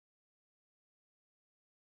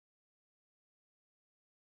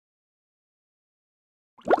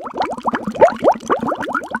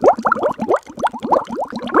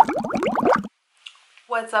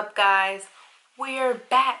What's up, guys? We're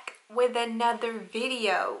back with another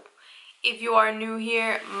video. If you are new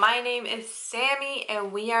here, my name is Sammy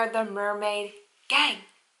and we are the Mermaid Gang.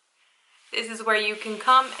 This is where you can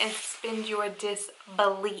come and spend your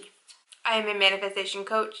disbelief. I am a manifestation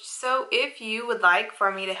coach, so if you would like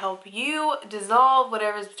for me to help you dissolve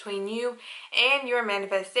whatever's between you and your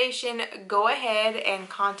manifestation, go ahead and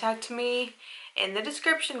contact me in the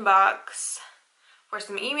description box for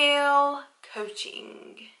some email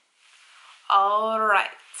coaching. Alright,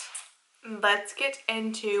 let's get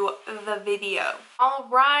into the video.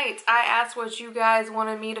 Alright, I asked what you guys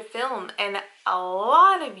wanted me to film, and a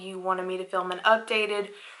lot of you wanted me to film an updated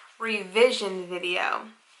revision video.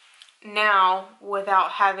 Now,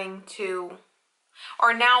 without having to,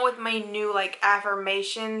 or now with my new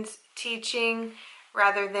affirmations teaching,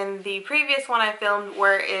 rather than the previous one I filmed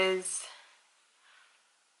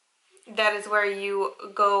that is where you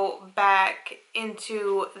go back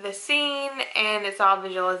into the scene and it's all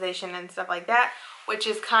visualization and stuff like that, which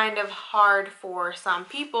is kind of hard for some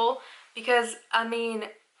people because, I mean,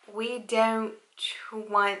 we don't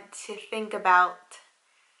want to think about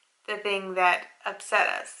the thing that upset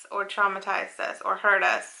us or traumatized us or hurt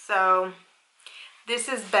us. So this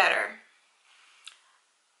is better.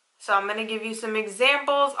 So I'm going to give you some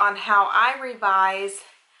examples on how I revise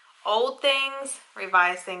old things,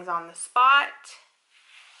 revise things on the spot,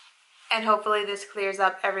 and hopefully this clears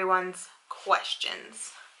up everyone's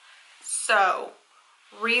questions. So,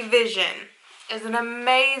 revision is an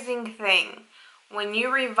amazing thing. When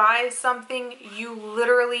you revise something, you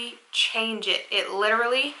literally change it. It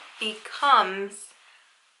literally becomes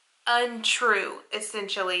untrue,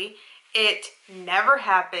 essentially. It never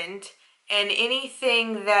happened, and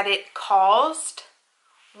anything that it caused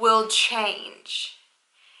will change.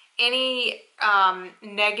 Any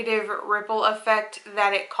negative ripple effect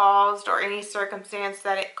that it caused or any circumstance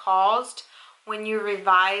that it caused, when you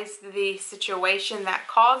revise the situation that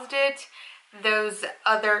caused it, those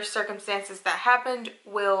other circumstances that happened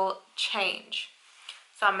will change.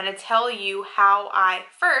 So I'm going to tell you how I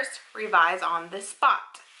first revise on the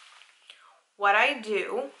spot. What I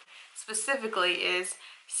do specifically is,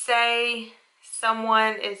 say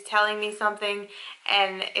someone is telling me something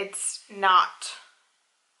and it's not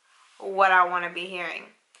what I want to be hearing.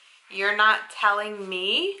 You're not telling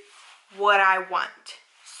me what I want.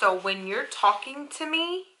 So when you're talking to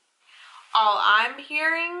me, all I'm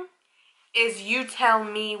hearing is you tell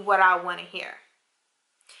me what I want to hear.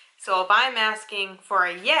 So if I'm asking for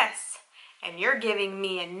a yes and you're giving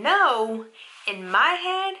me a no, in my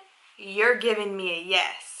head, you're giving me a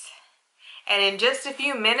yes. And in just a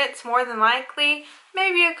few minutes, more than likely,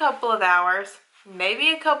 maybe a couple of hours, maybe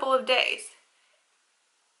a couple of days,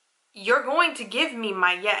 you're going to give me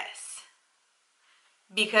my yes,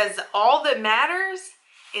 because all that matters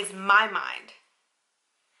is my mind.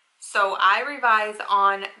 So I revise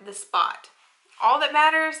on the spot. All that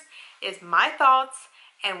matters is my thoughts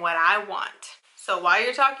and what I want. So while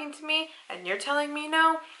you're talking to me and you're telling me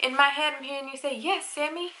no, in my head I'm hearing you say, yes,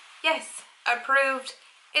 Sammy, yes, approved,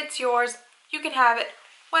 it's yours, you can have it,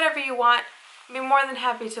 whatever you want, I'd be more than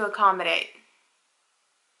happy to accommodate.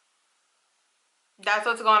 That's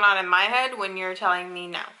what's going on in my head when you're telling me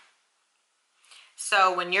no.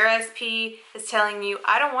 So when your SP is telling you,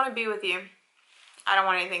 I don't want to be with you, I don't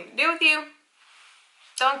want anything to do with you,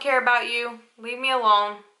 don't care about you, leave me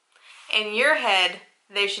alone, in your head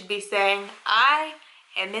they should be saying, I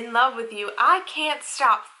am in love with you, I can't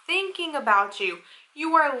stop thinking about you,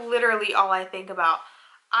 you are literally all I think about,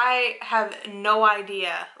 I have no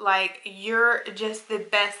idea, you're just the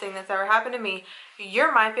best thing that's ever happened to me,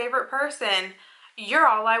 you're my favorite person, you're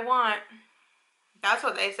all I want. That's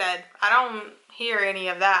what they said. I don't hear any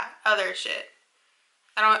of that other shit.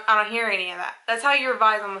 I don't hear any of that. That's how you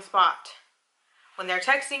revise on the spot. When they're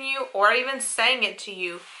texting you or even saying it to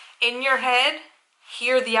you, in your head,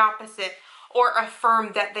 hear the opposite or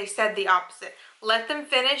affirm that they said the opposite. Let them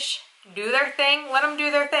finish, do their thing, let them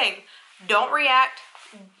do their thing. Don't react.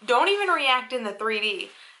 Don't even react in the 3D.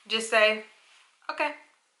 Just say, okay,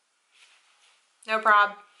 no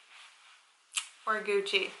prob. Or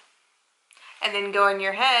Gucci. And then go in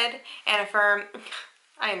your head and affirm,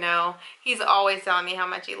 I know, he's always telling me how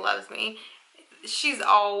much he loves me. She's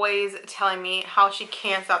always telling me how she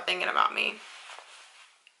can't stop thinking about me.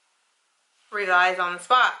 Revise on the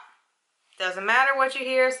spot. Doesn't matter what you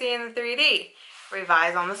hear or see in the 3D.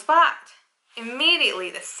 Revise on the spot. Immediately,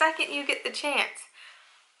 the second you get the chance,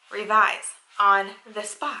 revise on the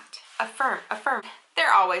spot. Affirm, affirm.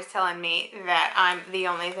 They're always telling me that I'm the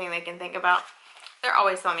only thing they can think about. They're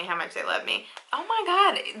always telling me how much they love me. Oh my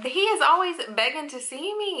God, he is always begging to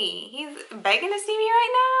see me. He's begging to see me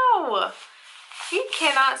right now. He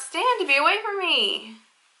cannot stand to be away from me.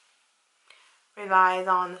 Revise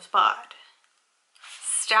on the spot.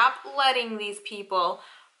 Stop letting these people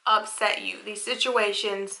upset you. These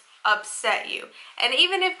situations upset you. And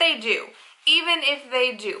even if they do,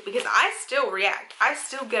 because I still react. I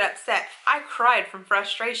still get upset. I cried from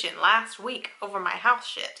frustration last week over my house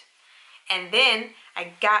shit. And then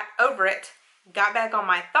I got over it, got back on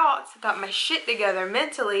my thoughts, got my shit together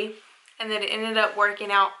mentally, and then it ended up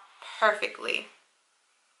working out perfectly.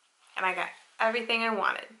 And I got everything I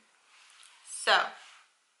wanted. So,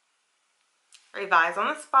 revise on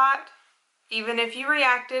the spot. Even if you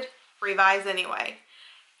reacted, revise anyway.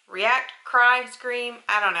 React, cry, scream,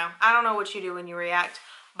 I don't know. I don't know what you do when you react.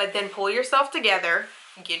 But then pull yourself together,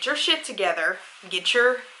 get your shit together, get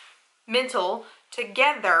your mental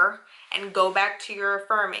together, and go back to your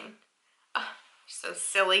affirming. Oh, so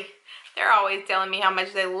silly. They're always telling me how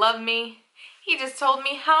much they love me. He just told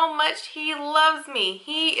me how much he loves me.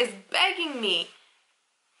 He is begging me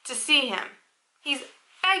to see him. He's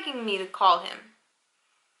begging me to call him.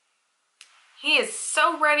 He is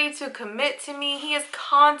so ready to commit to me. He is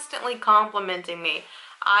constantly complimenting me.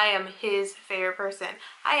 I am his favorite person.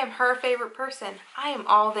 I am her favorite person. I am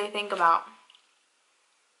all they think about.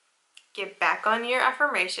 Get back on your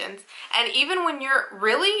affirmations. And even when you're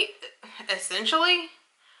really, essentially,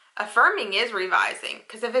 affirming is revising.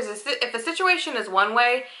 Because if a situation is one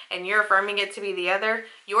way and you're affirming it to be the other,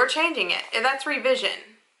 you're changing it. That's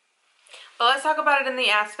revision. But let's talk about it in the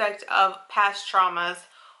aspect of past traumas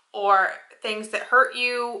or things that hurt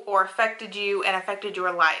you or affected you and affected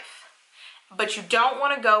your life. But you don't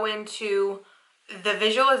want to go into the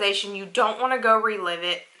visualization. You don't want to go relive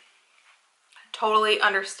it. Totally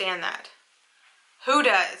understand that. Who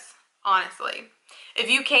does, honestly? If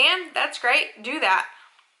you can, that's great. Do that.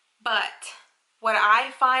 But what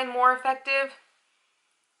I find more effective,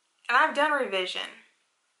 and I've done revision.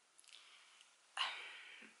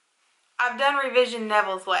 I've done revision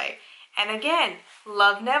Neville's way. And again,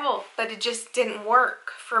 love Neville, but it just didn't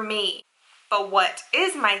work for me. But what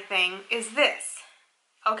is my thing is this.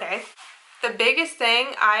 Okay. The biggest thing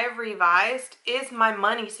I have revised is my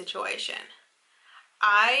money situation.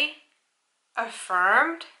 I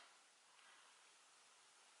affirmed.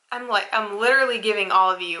 I'm literally giving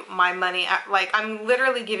all of you my money, I'm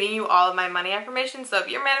literally giving you all of my money affirmations. So if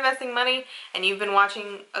you're manifesting money and you've been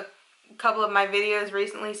watching a couple of my videos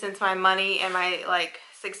recently since my money and my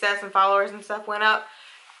success and followers and stuff went up,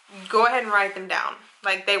 go ahead and write them down.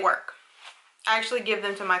 They work. I actually give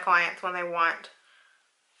them to my clients when they want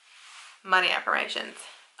money affirmations.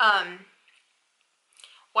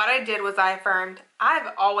 What I did was I affirmed,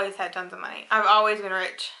 I've always had tons of money. I've always been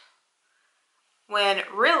rich. When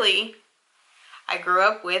really, I grew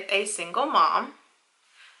up with a single mom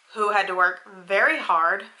who had to work very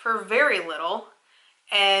hard for very little,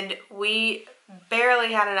 and we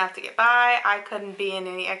barely had enough to get by. I couldn't be in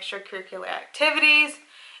any extracurricular activities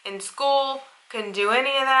in school, couldn't do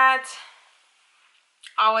any of that.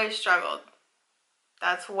 Always struggled.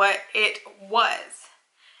 That's what it was.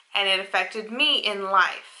 And it affected me in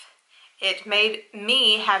life. It made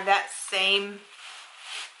me have that same,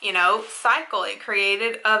 cycle. It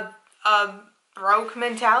created a broke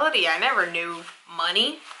mentality. I never knew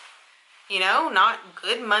money, not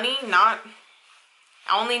good money, I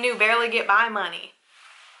only knew barely get by money.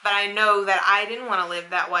 But I know that I didn't want to live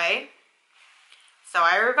that way. So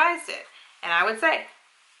I revised it. And I would say,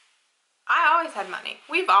 I always had money.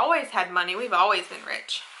 We've always had money. We've always been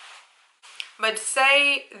rich. But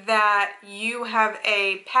say that you have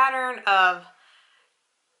a pattern of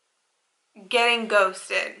getting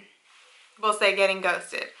ghosted. We'll say getting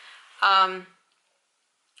ghosted.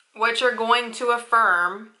 What you're going to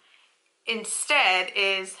affirm instead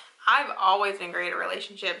is, I've always been great at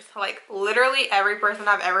relationships. Literally every person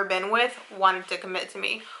I've ever been with wanted to commit to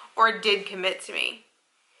me or did commit to me.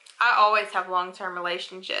 I always have long-term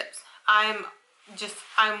relationships. I'm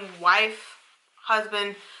wife,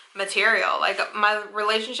 husband material. My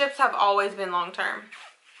relationships have always been long-term.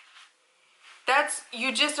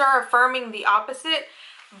 You just are affirming the opposite.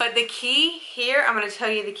 But the key here, I'm going to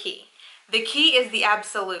tell you the key. The key is the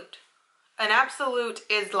absolute. An absolute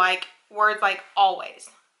is words like always.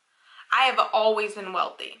 I have always been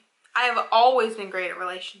wealthy. I have always been great at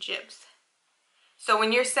relationships. So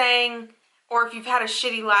when you're saying, or if you've had a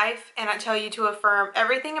shitty life and I tell you to affirm,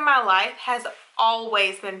 everything in my life has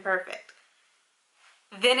always been perfect,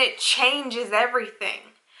 then it changes everything.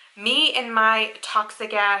 Me and my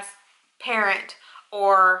toxic ass parent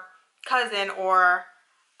or cousin or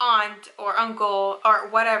aunt or uncle or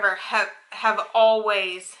whatever have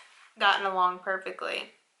always gotten along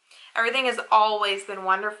perfectly. Everything has always been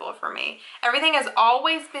wonderful for me. Everything has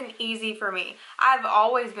always been easy for me. I've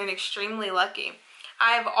always been extremely lucky.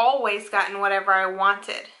 I've always gotten whatever I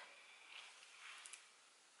wanted.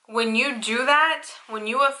 When you do that, when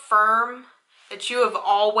you affirm that you have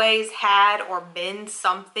always had or been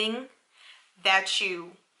something that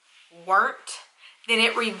you weren't, then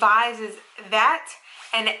it revises that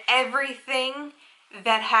and everything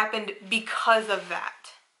that happened because of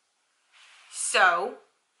that. So,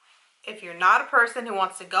 if you're not a person who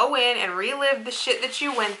wants to go in and relive the shit that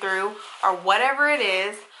you went through or whatever it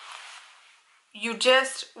is, you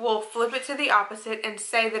just will flip it to the opposite and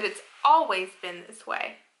say that it's always been this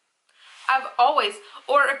way. I've always,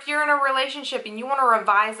 or if you're in a relationship and you want to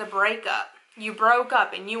revise a breakup, you broke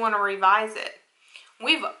up and you want to revise it.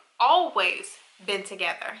 We've always been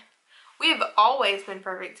together. We've always been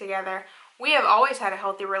perfect together. We have always had a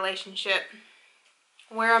healthy relationship.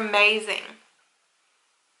 We're amazing.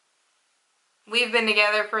 We've been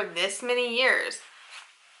together for this many years.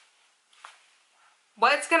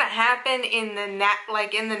 What's going to happen in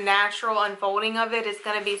the natural unfolding of it is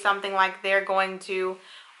going to be something like they're going to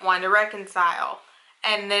want to reconcile,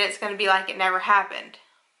 and then it's going to be like it never happened.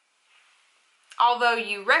 Although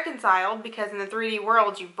you reconciled, because in the 3D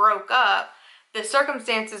world you broke up, the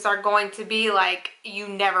circumstances are going to be like you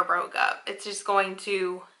never broke up. It's just going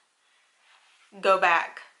to go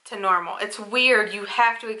back to normal. It's weird. You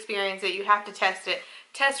have to experience it. You have to test it.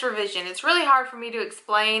 Test revision. It's really hard for me to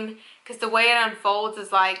explain because the way it unfolds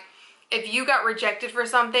is like if you got rejected for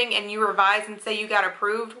something and you revise and say you got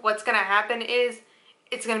approved, what's going to happen is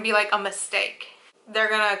it's going to be like a mistake. They're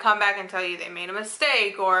going to come back and tell you they made a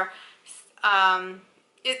mistake, or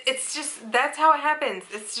it's just, that's how it happens.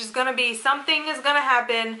 It's just going to be, something is going to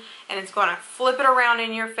happen and it's going to flip it around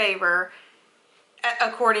in your favor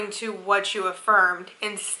according to what you affirmed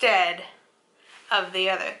instead of the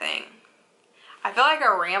other thing. I feel like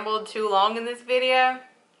I rambled too long in this video,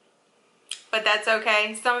 but that's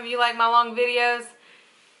okay. Some of you like my long videos.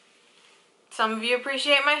 Some of you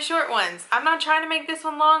appreciate my short ones. I'm not trying to make this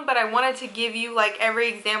one long, but I wanted to give you like every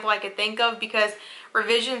example I could think of because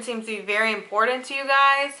revision seems to be very important to you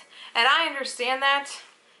guys. And I understand that.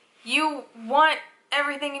 You want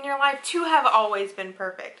everything in your life to have always been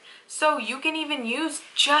perfect. So you can even use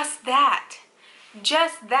just that.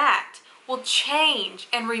 Just that will change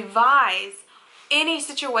and revise any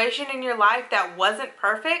situation in your life that wasn't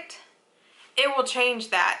perfect. It will change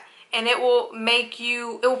that. And it will make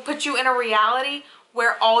you, it will put you in a reality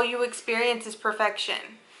where all you experience is perfection.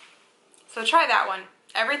 So try that one.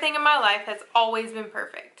 Everything in my life has always been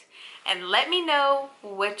perfect. And let me know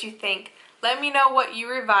what you think. Let me know what you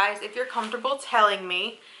revise if you're comfortable telling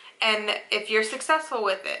me and if you're successful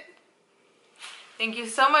with it. Thank you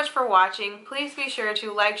so much for watching. Please be sure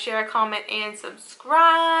to like, share, comment, and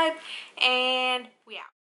subscribe. And we out.